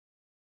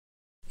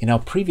In our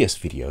previous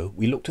video,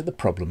 we looked at the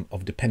problem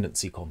of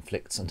dependency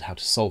conflicts and how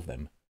to solve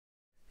them.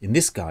 In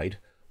this guide,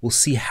 we'll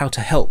see how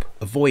to help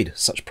avoid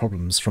such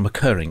problems from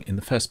occurring in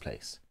the first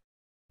place.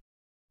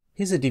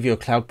 Here's a Divio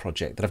Cloud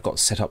project that I've got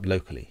set up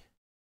locally.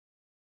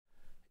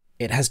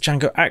 It has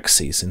Django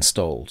Axes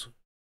installed,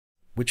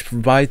 which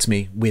provides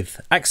me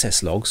with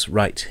access logs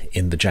right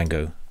in the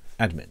Django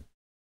admin.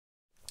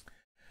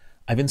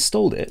 I've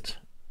installed it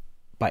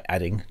by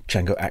adding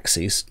Django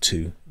Axes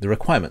to the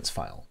requirements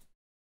file.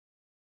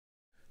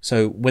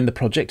 So when the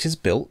project is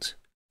built,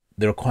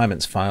 the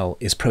requirements file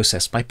is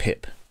processed by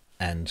pip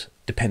and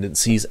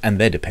dependencies and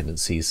their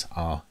dependencies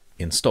are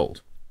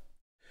installed.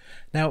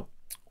 Now,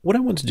 what I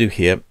want to do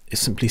here is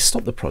simply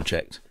stop the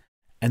project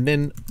and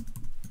then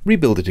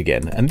rebuild it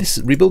again. And this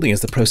rebuilding is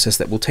the process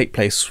that will take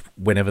place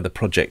whenever the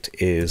project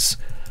is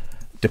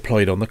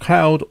deployed on the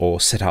cloud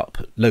or set up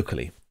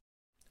locally.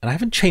 And I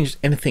haven't changed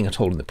anything at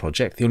all in the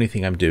project. The only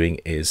thing I'm doing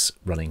is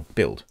running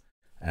build.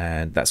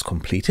 And that's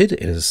completed.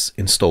 It has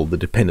installed the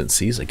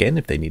dependencies again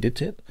if they needed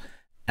it,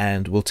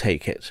 and we'll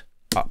take it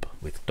up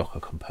with Docker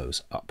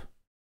Compose up.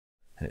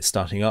 And it's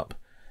starting up,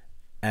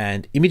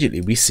 and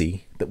immediately we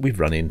see that we've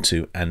run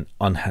into an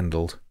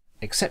unhandled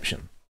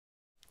exception.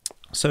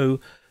 So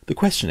the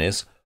question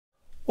is,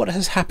 what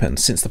has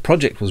happened since the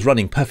project was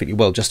running perfectly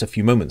well just a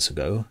few moments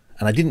ago,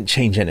 and I didn't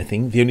change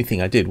anything? The only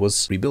thing I did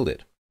was rebuild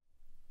it.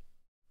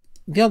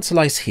 The answer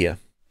lies here.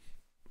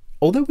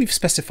 Although we've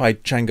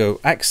specified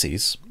Django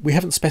Axes, we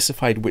haven't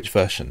specified which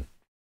version.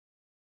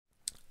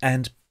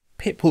 And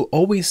pip will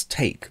always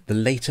take the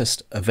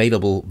latest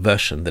available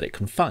version that it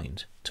can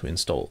find to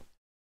install.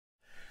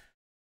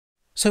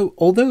 So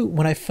although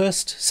when I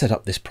first set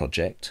up this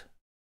project,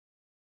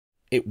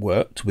 it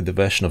worked with the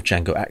version of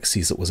Django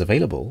Axes that was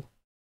available,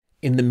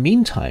 in the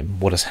meantime,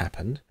 what has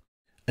happened?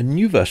 A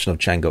new version of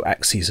Django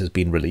Axes has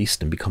been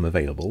released and become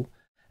available,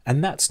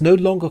 and that's no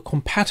longer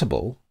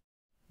compatible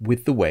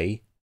with the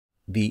way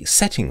the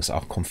settings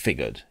are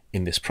configured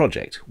in this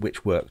project,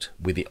 which worked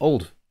with the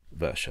old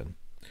version.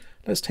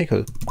 Let's take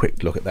a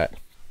quick look at that.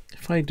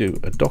 If I do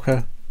a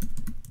docker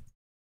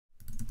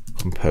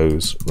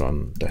compose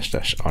run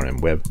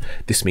 --rm web,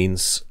 this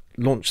means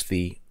launch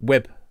the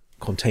web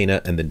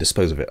container and then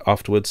dispose of it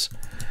afterwards,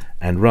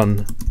 and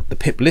run the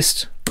pip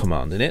list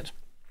command in it.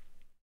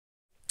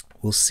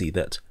 We'll see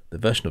that the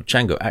version of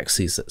Django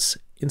Axes that's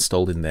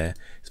installed in there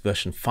is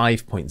version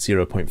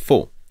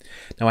 5.0.4.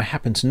 Now I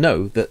happen to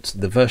know that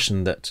the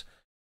version that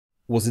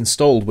was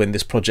installed when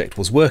this project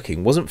was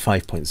working wasn't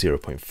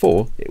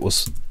 5.0.4, it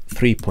was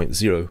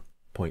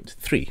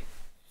 3.0.3,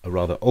 a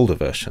rather older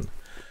version.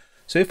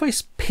 So if I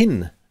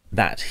pin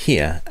that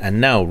here and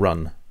now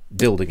run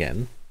build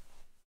again,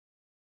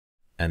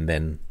 and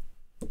then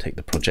take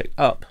the project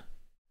up,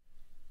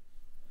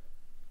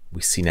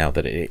 we see now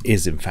that it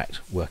is in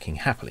fact working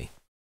happily.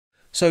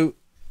 So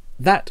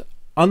that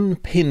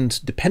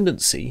unpinned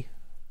dependency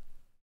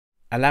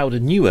allowed a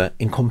newer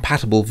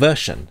incompatible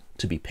version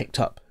to be picked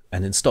up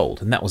and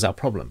installed, and that was our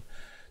problem.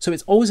 So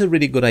it's always a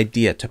really good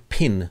idea to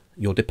pin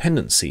your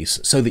dependencies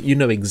so that you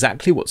know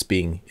exactly what's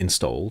being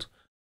installed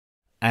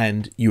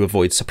and you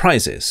avoid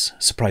surprises.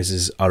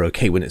 Surprises are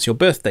okay when it's your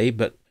birthday,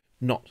 but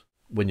not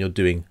when you're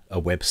doing a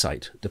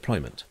website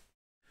deployment.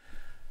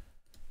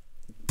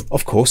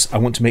 Of course, I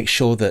want to make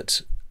sure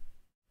that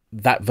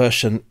that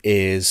version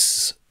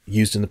is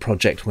used in the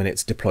project when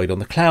it's deployed on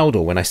the cloud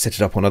or when I set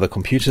it up on other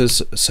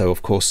computers. So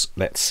of course,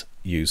 let's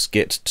use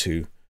git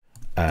to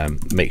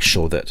make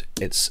sure that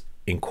it's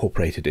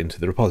incorporated into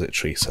the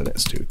repository. So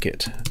let's do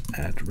git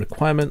add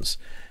requirements,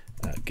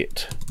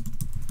 git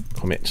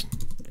commit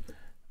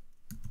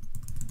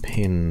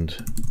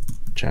pinned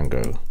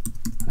Django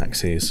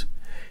Axes,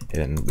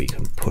 and we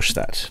can push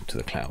that to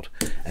the cloud.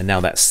 And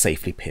now that's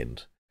safely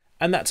pinned.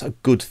 And that's a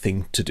good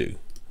thing to do.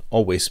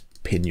 Always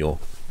pin your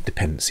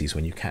dependencies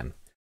when you can.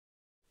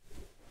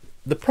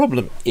 The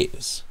problem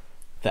is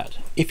that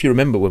if you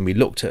remember when we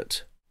looked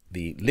at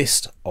the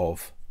list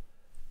of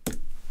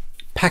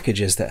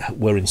packages that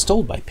were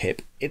installed by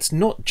pip, it's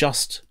not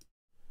just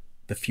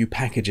the few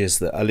packages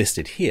that are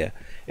listed here.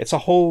 It's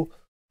a whole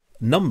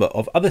number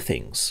of other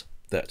things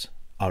that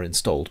are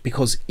installed,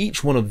 because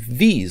each one of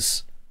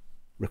these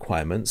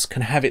requirements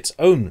can have its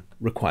own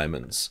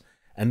requirements,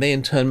 and they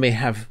in turn may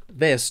have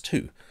theirs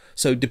too.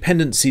 So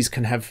dependencies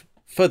can have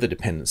further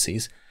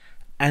dependencies,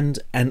 and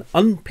an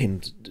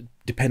unpinned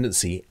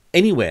dependency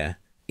anywhere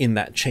in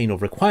that chain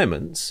of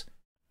requirements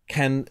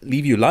can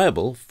leave you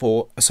liable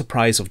for a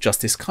surprise of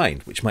just this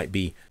kind, which might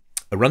be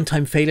a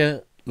runtime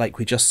failure like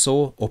we just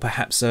saw, or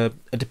perhaps a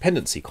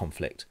dependency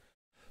conflict.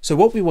 So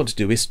what we want to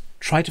do is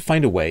try to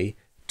find a way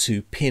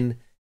to pin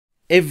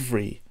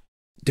every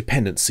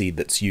dependency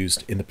that's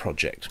used in the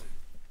project.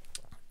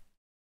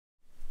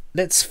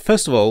 Let's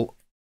first of all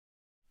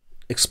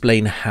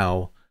explain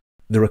how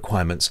the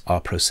requirements are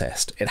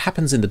processed. It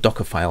happens in the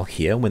Docker file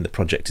here when the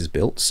project is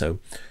built. So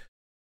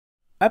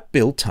at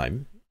build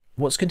time,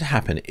 what's going to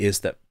happen is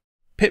that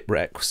pip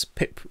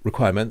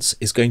requirements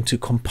is going to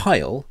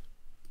compile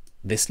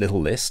this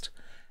little list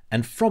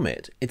And from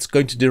it, it's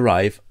going to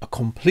derive a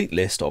complete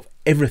list of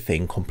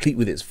everything, complete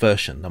with its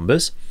version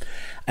numbers.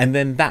 And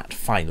then that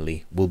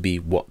finally will be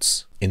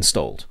what's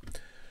installed.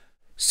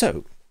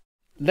 So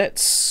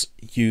let's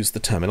use the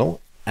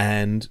terminal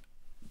and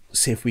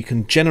see if we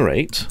can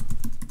generate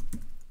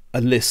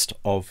a list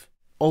of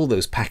all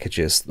those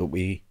packages that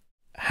we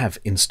have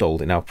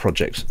installed in our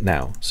project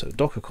now. So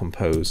docker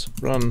compose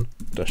run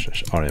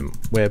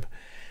 --rm web,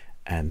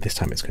 and this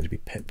time it's going to be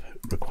pip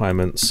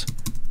requirements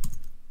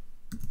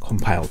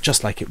compile,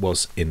 just like it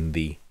was in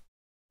the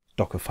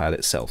Docker file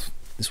itself.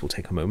 This will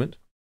take a moment.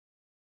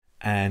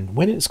 And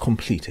when it's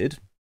completed,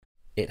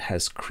 it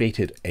has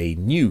created a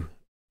new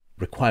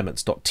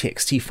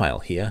requirements.txt file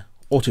here,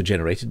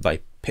 auto-generated by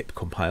pip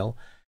compile,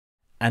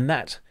 and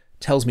that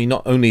tells me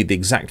not only the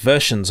exact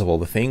versions of all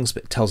the things,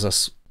 but tells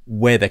us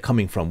where they're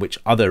coming from, which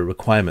other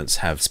requirements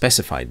have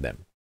specified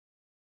them.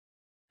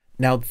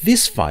 Now,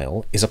 this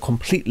file is a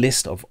complete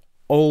list of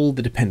all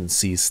the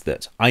dependencies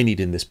that I need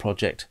in this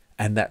project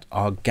and that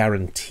are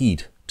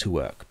guaranteed to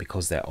work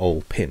because they're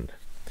all pinned.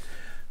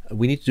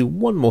 We need to do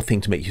one more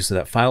thing to make use of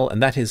that file,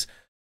 and that is,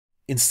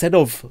 instead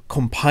of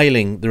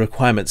compiling the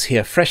requirements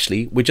here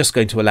freshly, we're just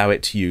going to allow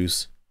it to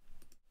use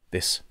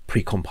this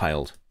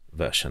pre-compiled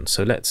version.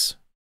 So let's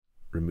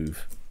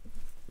remove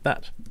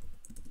that.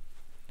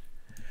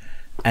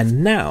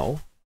 And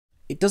now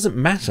it doesn't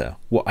matter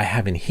what I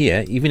have in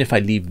here, even if I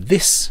leave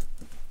this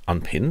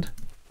unpinned,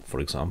 for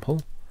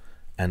example,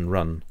 and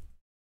run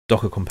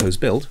docker compose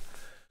build,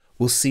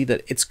 we'll see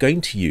that it's going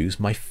to use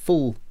my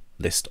full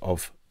list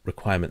of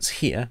requirements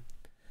here.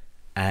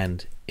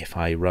 And if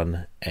I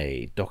run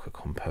a docker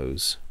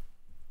compose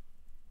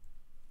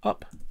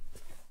up,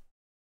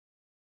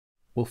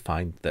 we'll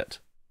find that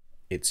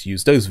it's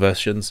used those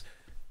versions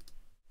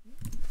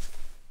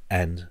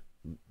and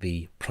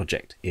the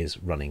project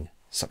is running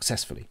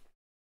successfully.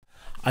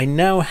 I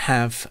now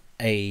have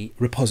a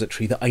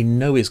repository that I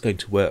know is going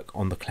to work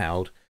on the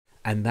cloud,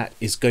 and that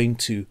is going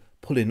to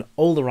pull in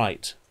all the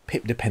right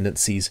pip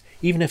dependencies,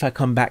 even if I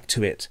come back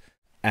to it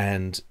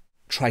and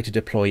try to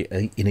deploy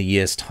in a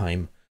year's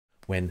time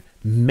when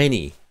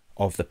many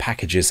of the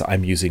packages that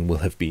I'm using will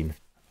have been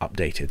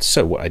updated.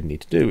 So what I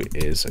need to do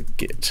is a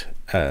git,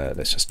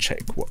 let's just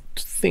check what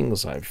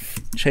things I've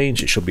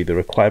changed. It should be the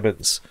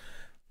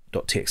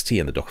requirements.txt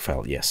and the Docker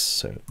file. Yes,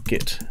 so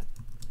git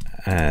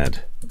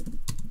add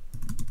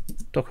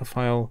Docker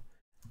file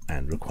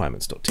and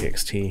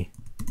requirements.txt,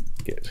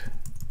 git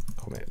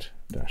commit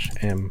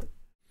 -m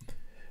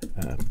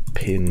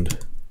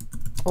pinned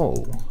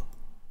all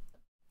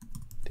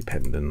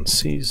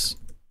dependencies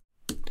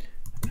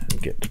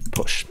and git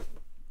push.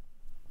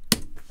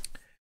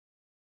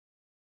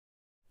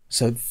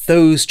 So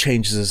those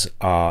changes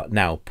are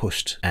now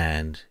pushed,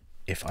 and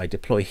if I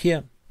deploy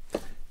here,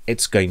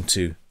 it's going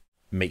to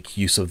make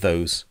use of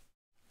those,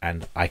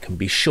 and I can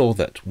be sure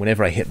that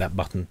whenever I hit that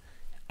button,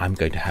 I'm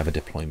going to have a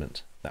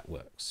deployment that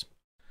works.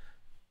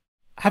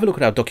 Have a look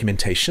at our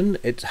documentation.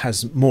 It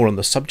has more on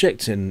the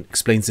subject and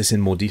explains this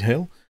in more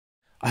detail.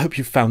 I hope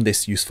you found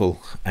this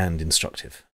useful and instructive.